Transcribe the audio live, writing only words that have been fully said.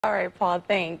All right, Paul,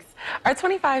 thanks. Our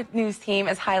 25 News team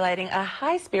is highlighting a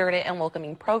high-spirited and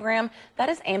welcoming program that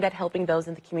is aimed at helping those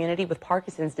in the community with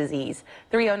Parkinson's disease.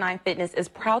 309 Fitness is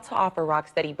proud to offer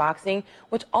Rocksteady Boxing,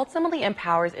 which ultimately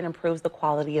empowers and improves the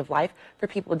quality of life for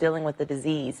people dealing with the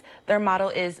disease. Their motto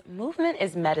is "Movement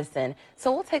is Medicine."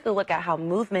 So we'll take a look at how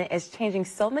movement is changing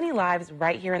so many lives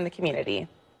right here in the community.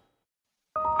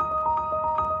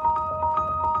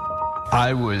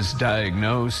 I was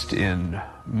diagnosed in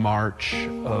March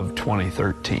of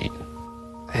 2013.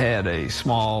 I had a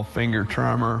small finger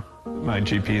tremor. My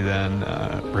GP then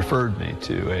referred me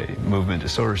to a movement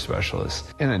disorder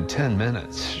specialist. And in 10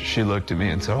 minutes, she looked at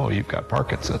me and said, "Oh, you've got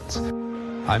Parkinson's."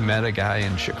 I met a guy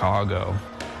in Chicago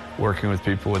working with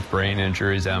people with brain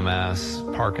injuries, MS,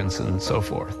 Parkinson's, so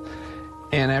forth.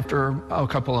 And after a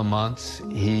couple of months,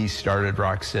 he started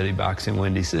Rocksteady Boxing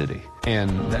Windy City.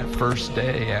 And that first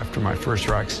day after my first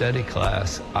Rocksteady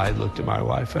class, I looked at my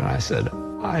wife and I said,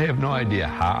 "I have no idea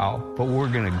how, but we're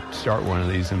going to start one of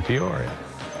these in Peoria."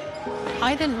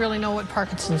 I didn't really know what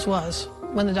Parkinson's was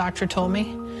when the doctor told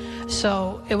me.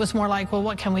 So it was more like, well,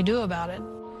 what can we do about it?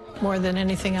 More than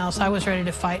anything else, I was ready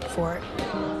to fight for it.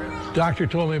 Doctor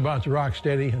told me about the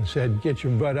Rocksteady and said, "Get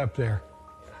your butt up there."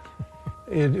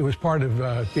 It was part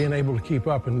of being able to keep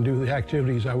up and do the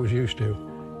activities I was used to.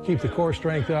 Keep the core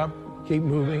strength up, keep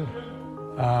moving,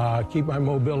 keep my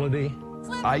mobility.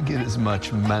 I get as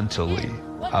much mentally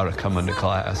out of coming to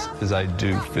class as I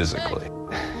do physically.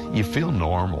 You feel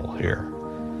normal here.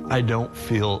 I don't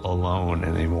feel alone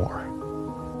anymore.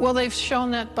 Well, they've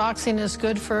shown that boxing is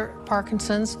good for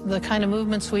Parkinson's. The kind of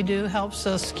movements we do helps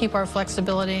us keep our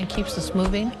flexibility and keeps us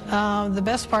moving. The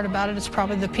best part about it is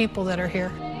probably the people that are here.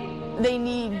 They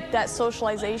need that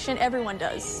socialization, everyone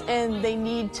does, and they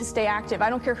need to stay active.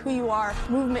 I don't care who you are,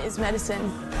 movement is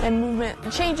medicine, and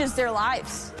movement changes their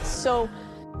lives. So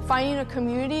finding a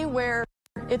community where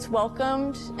it's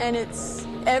welcomed and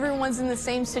everyone's in the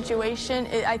same situation,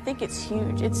 I think it's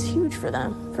huge. It's huge for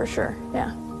them, for sure,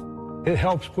 yeah. It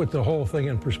helps put the whole thing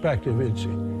in perspective.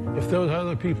 If those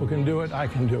other people can do it, I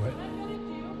can do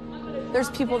it. There's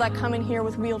people that come in here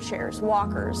with wheelchairs,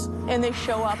 walkers, and they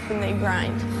show up and they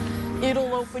grind.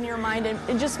 It'll open your mind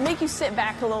and just make you sit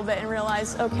back a little bit and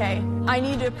realize, okay, I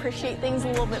need to appreciate things a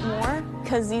little bit more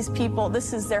because these people,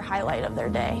 this is their highlight of their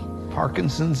day.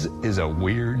 Parkinson's is a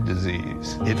weird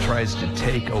disease. It tries to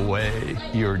take away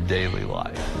your daily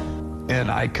life. And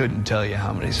I couldn't tell you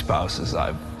how many spouses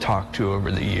I've talked to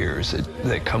over the years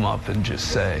that come up and just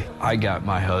say, "I got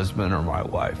my husband or my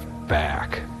wife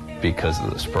back because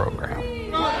of this program."